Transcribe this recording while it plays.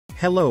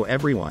Hello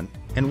everyone,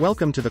 and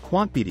welcome to the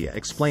Quantpedia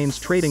Explains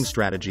Trading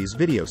Strategies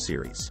video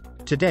series.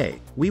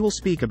 Today, we will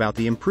speak about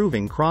the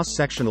improving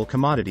cross-sectional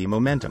commodity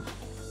momentum.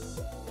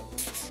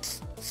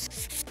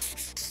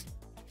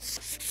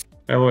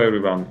 Hello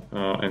everyone,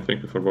 and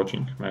thank you for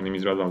watching. My name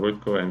is Radovan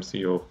Vojtko. I'm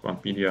CEO of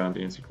Quantpedia,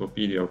 the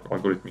encyclopedia of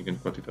algorithmic and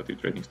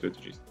quantitative trading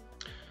strategies.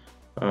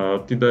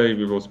 Today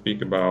we will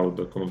speak about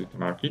the commodity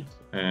market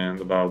and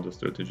about the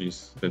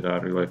strategies that are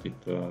related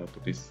to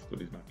this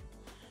market.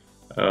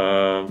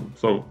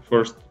 So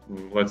first,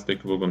 let's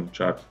take a look on the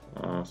chart.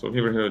 So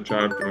here we have a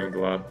chart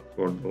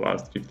for the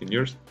last 15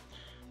 years.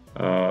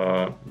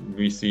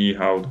 We see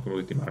how the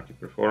commodity market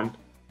performed.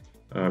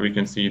 We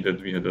can see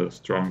that we had a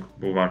strong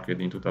bull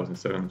market in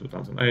 2007,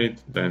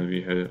 2008. Then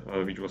we had,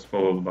 which was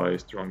followed by a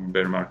strong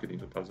bear market in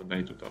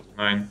 2008,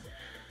 2009.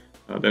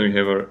 Then we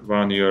have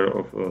 1 year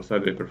of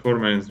sideways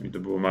performance with the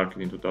bull market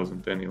in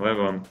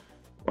 2010-11.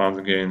 Once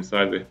again,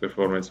 sideways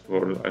performance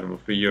for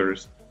 3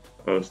 years.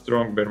 A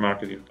strong bear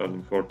market in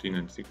 2014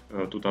 and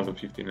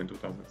 2015 and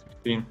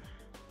 2016,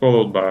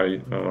 followed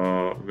by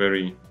a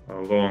very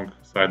long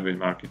sideways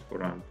market for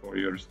around 4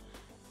 years.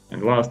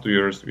 And the last 2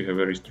 years we have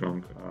very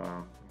strong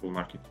bull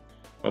market.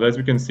 But as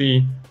we can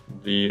see,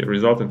 the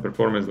resultant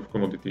performance of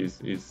commodities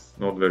is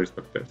not very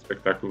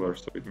spectacular.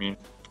 So it means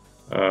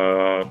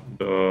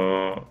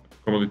the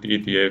commodity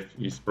ETF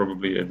is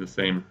probably at the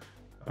same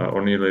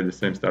or nearly the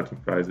same starting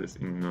prices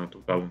in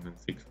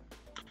 2006.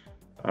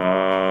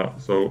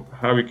 So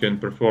how we can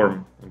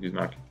perform on this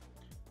market?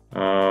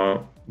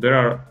 There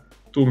are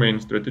two main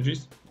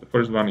strategies. The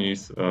first one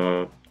is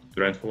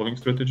trend following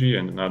strategy,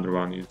 and another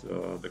one is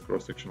the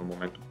cross-sectional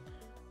momentum.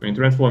 So in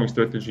trend following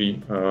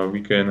strategy,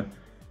 we can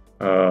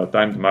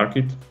time the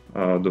market,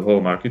 the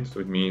whole market. So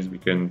it means we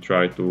can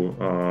try to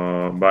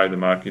buy the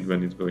market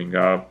when it's going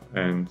up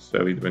and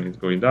sell it when it's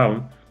going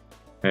down.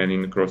 And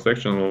in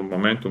cross-sectional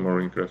momentum or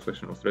in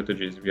cross-sectional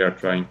strategies, we are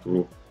trying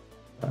to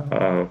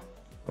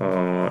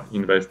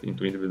invest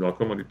into individual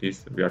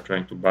commodities. We are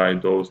trying to buy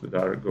those that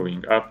are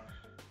going up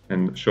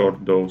and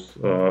short those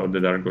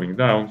that are going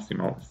down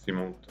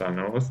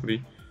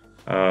simultaneously.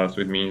 So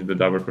it means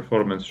that our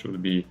performance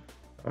should be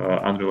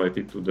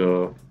unrelated to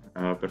the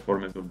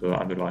performance of the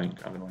underlying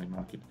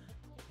market.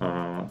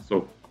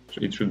 So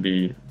it should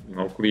be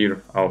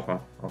clear alpha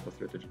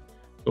strategy.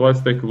 So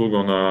let's take a look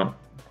on a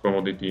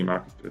commodity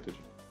market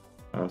strategy.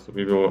 So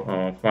we will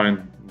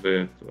find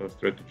the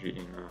strategy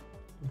in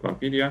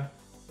Quantpedia.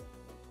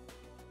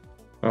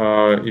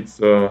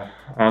 It's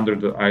under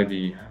the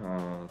ID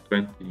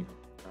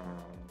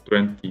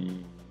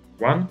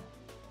 2021.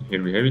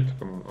 Here we have it,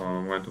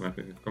 momentum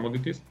affected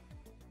commodities.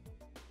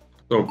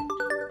 So,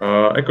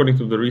 according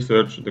to the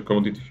research, the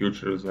commodity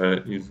futures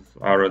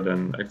are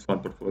an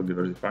excellent portfolio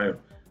diversifier,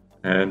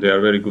 and they are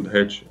very good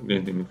hedge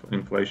against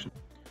inflation.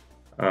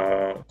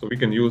 So we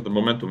can use the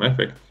momentum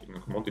effect in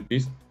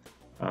commodities,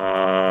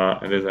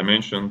 and as I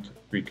mentioned,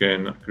 we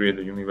can create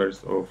a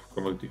universe of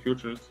commodity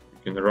futures. We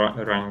can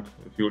rank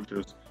the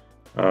futures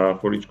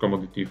for each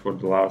commodity for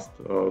the last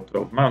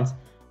 12 months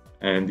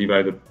and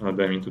divide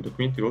them into the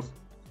quintiles.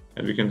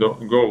 And we can go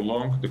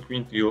long the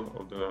quintile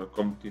of the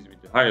commodities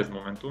with the highest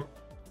momentum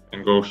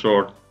and go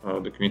short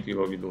the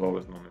quintile with the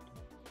lowest momentum.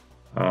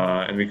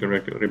 And we can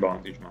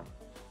rebalance each month.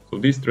 So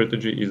this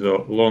strategy is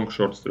a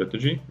long-short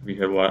strategy. We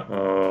have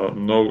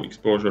no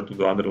exposure to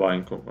the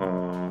underlying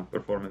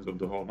performance of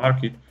the whole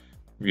market.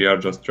 We are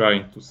just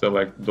trying to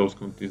select those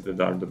commodities that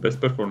are the best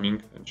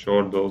performing and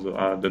short those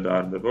that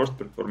are the worst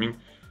performing,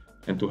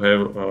 and to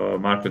have a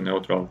market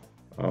neutral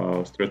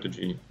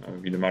strategy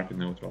with a market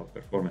neutral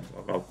performance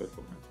or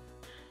outperformance.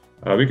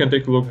 We can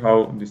take a look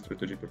how this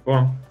strategy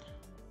performed.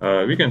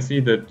 We can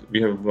see that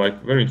we have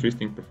very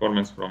interesting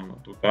performance from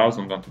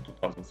 2000 until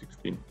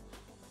 2016.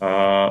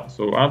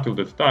 So until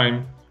that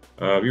time,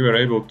 we were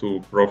able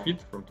to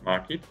profit from the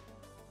market,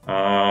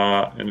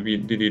 and we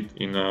did it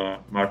in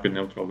a market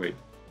neutral way.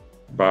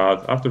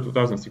 But after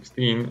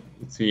 2016,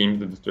 it seemed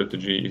that the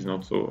strategy is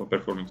not so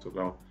performing so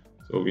well.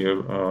 So we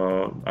have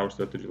our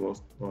strategy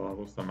lost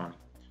some money.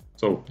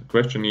 So the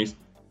question is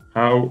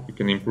how we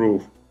can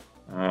improve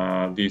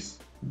this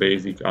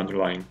basic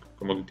underlying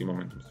commodity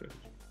momentum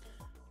strategy.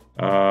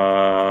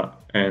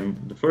 And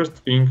the first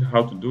thing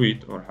how to do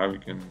it, or how we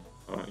can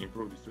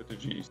improve the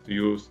strategy, is to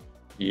use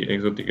the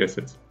exotic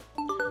assets.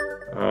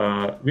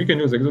 We can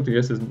use exotic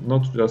assets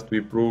not just to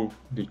improve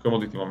the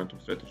commodity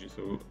momentum strategy.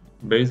 So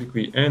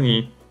basically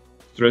any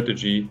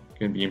strategy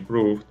can be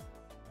improved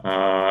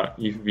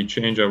if we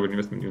change our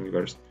investment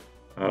universe.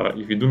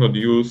 If we do not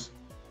use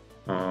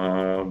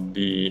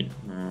the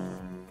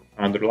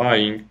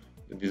underlying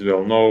that is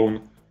well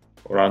known,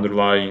 or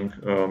underlying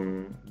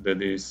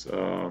that is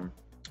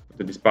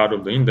part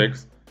of the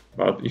index,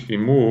 but if we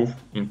move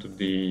into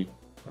the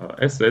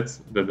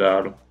assets that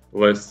are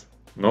less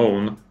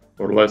known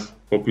or less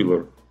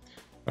popular.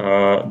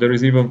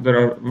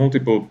 There are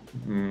multiple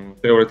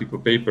theoretical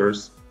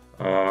papers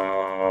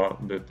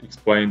that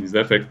explain this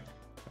effect.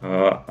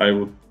 I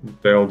would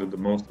tell that the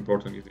most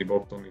important is the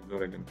Bottomley,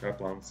 Doreg and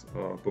Kaplan's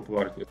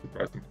popularity as the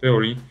pricing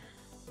theory.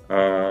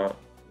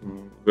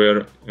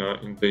 where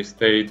they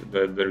state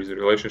that there is a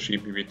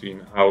relationship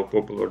between how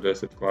popular the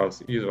asset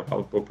class is or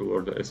how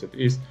popular the asset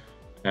is,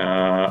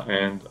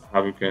 and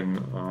how you can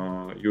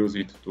use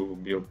it to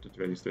build the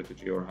trading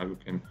strategy, or how you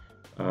can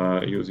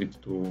use it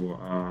to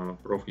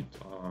profit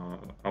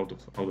out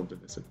of the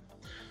asset.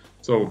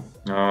 So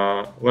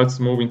let's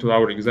move into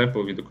our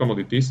example with the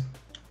commodities.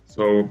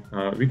 So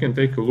we can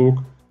take a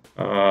look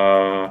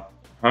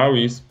how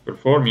is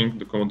performing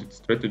the commodity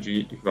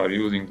strategy if we are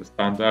using the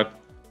standard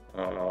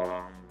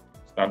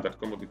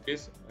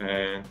commodities,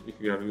 and if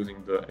we are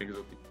using the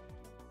exotic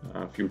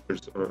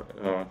futures or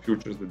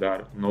futures that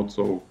are not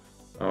so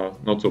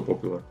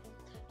popular.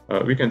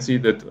 We can see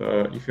that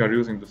if you are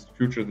using the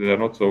futures that are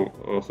not so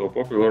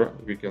popular,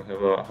 we can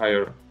have a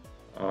higher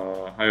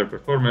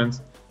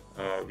performance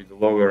with a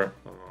lower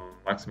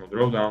maximum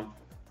drawdown.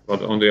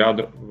 But on the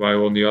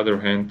other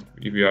hand,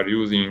 if we are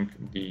using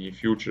the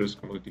futures,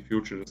 commodity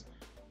futures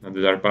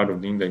that are part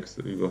of the index,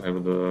 we will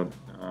have the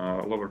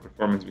lower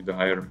performance with the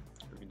higher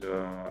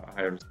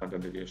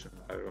standard deviation,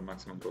 higher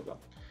maximum drawdown.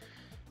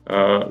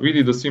 We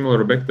did a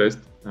similar backtest.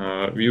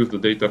 We used the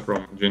data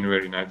from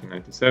January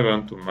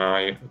 1997 to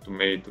May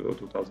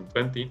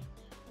 2020.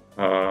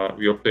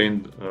 We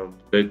obtained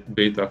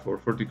data for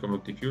 30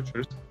 commodity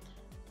futures,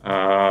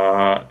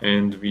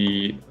 and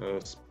we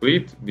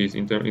split this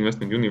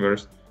investment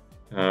universe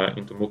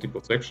into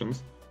multiple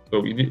sections.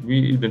 So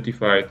we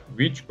identified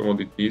which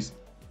commodities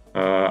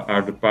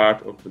are the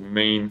part of the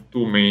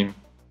two main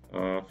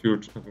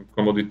future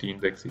commodity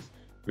indexes,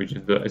 which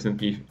is the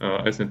S&P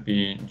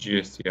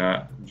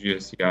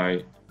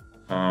GSCI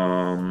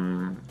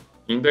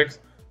index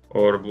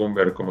or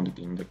Bloomberg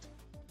Commodity Index.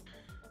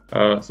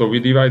 So we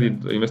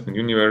divided the investment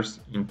universe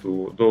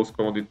into those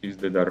commodities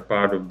that are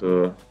part of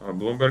the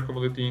Bloomberg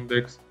Commodity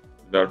Index,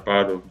 that are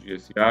part of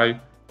GSCI,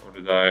 or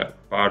that are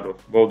part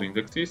of both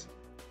indexes.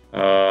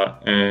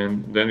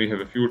 And then we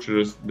have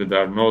futures that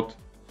are not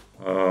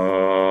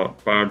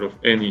part of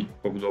any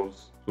of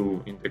those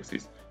two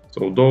indexes.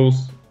 So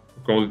those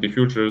commodity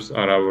futures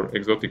are our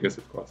exotic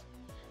asset class,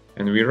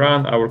 and we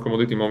run our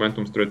commodity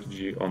momentum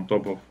strategy on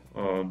top of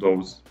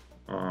those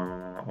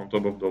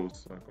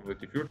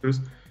commodity futures,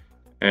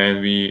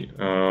 and we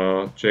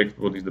checked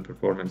what is the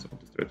performance of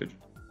the strategy.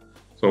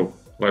 So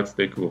let's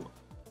take a look,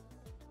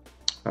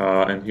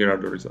 and here are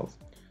the results.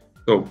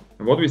 So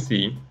what we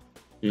see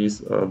is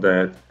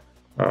that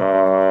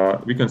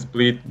we can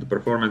split the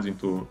performance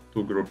into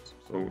two groups.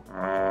 So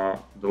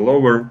the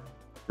lower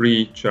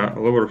three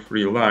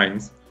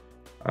lines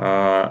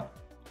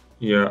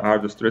here are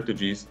the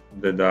strategies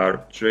that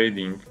are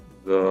trading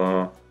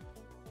the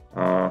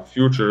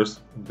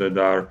futures that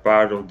are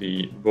part of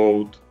the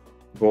both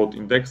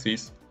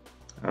indexes,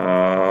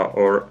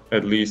 or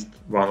at least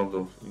one of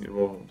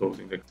those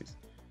indexes.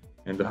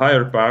 And the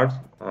higher part,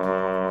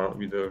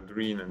 with the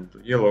green and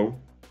the yellow,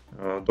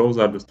 those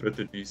are the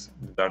strategies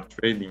that are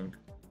trading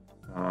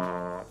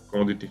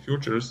commodity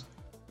futures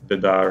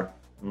that are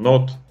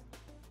not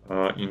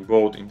in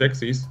both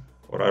indexes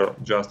or are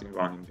just in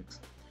one index.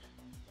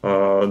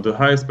 The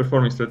highest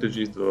performing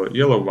strategy is the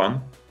yellow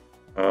one,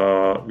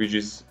 which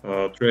is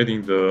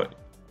trading the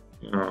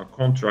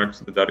contracts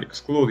that are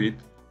excluded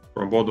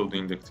from both of the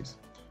indexes.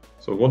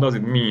 So what does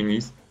it mean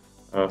is,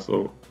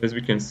 so as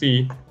we can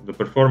see, the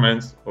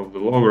performance of the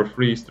lower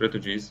three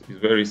strategies is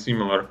very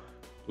similar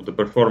to the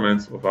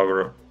performance of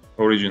our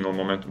original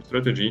momentum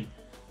strategy,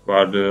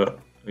 while the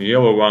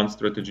yellow one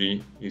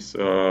strategy is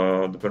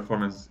the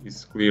performance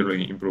is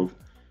clearly improved.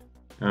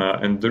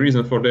 And the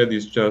reason for that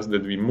is just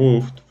that we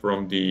moved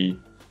from the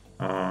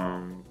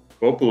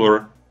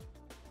popular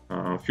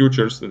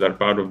futures that are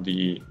part of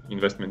the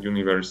investment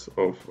universe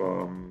of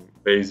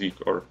basic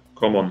or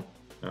common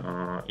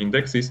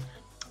indexes,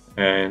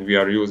 and we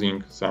are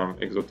using some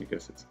exotic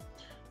assets.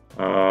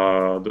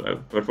 The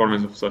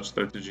performance of such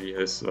strategy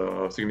has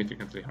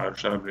significantly higher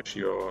Sharpe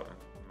ratio,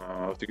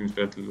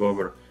 significantly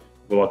lower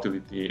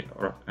volatility,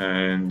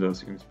 and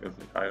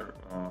significantly higher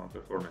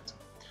performance.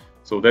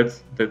 So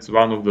that's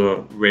one of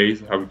the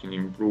ways how we can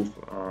improve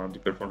the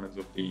performance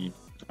of the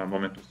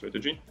momentum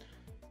strategy.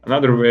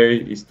 Another way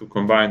is to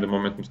combine the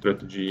momentum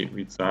strategy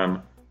with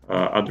some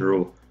other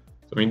rule.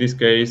 So in this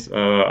case,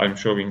 I'm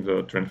showing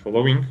the trend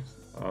following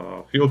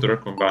filter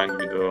combined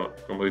with the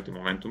commodity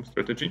momentum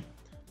strategy.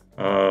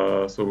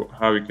 So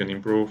how we can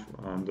improve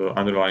the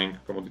underlying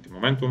commodity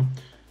momentum.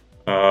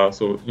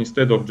 So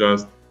instead of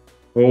just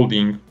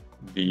holding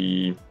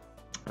the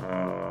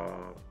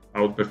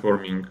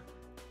outperforming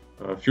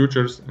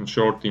futures and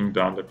shorting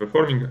the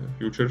underperforming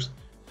futures,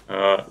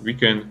 we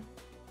can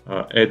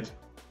add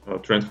a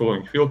trend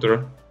following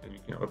filter, and we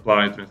can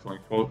apply a trend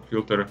following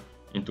filter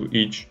into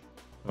each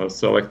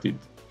selected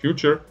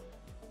future.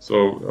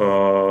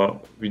 So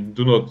we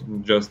do not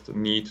just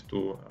need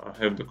to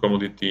have the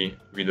commodity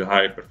with a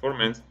high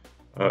performance.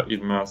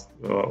 It must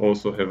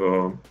also have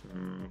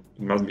it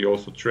must be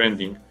also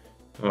trending.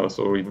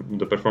 So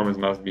the performance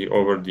must be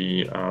over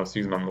the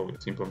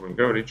 6-month simple moving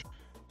average,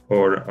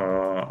 or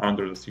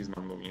under the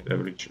 6-month moving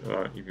average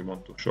if you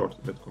want to short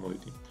that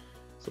commodity.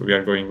 So we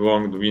are going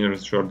long the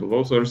winners, short the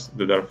losers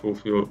that are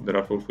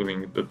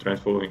fulfilling the trend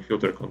following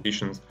filter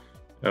conditions.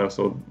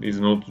 So it's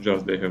not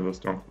just they have a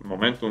strong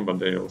momentum, but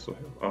they also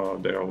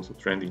have they are also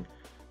trending.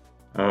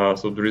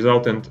 So the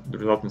resultant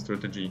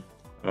strategy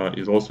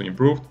is also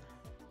improved.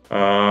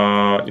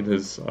 It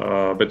has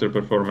better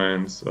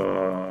performance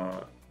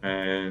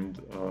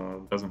and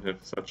doesn't have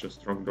such a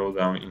strong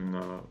drawdown in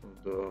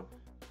the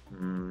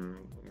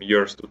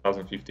years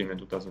 2015 and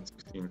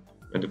 2016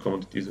 when the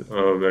commodities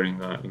were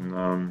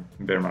in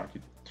bear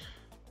market.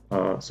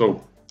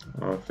 So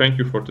thank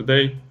you for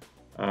today,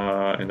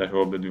 and I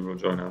hope that you will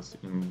join us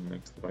in the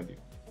next video.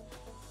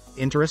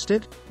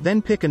 Interested?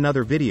 Then pick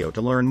another video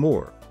to learn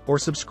more, or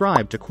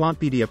subscribe to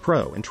Quantpedia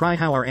Pro and try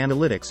how our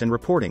analytics and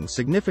reporting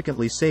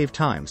significantly save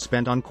time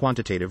spent on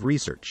quantitative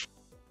research.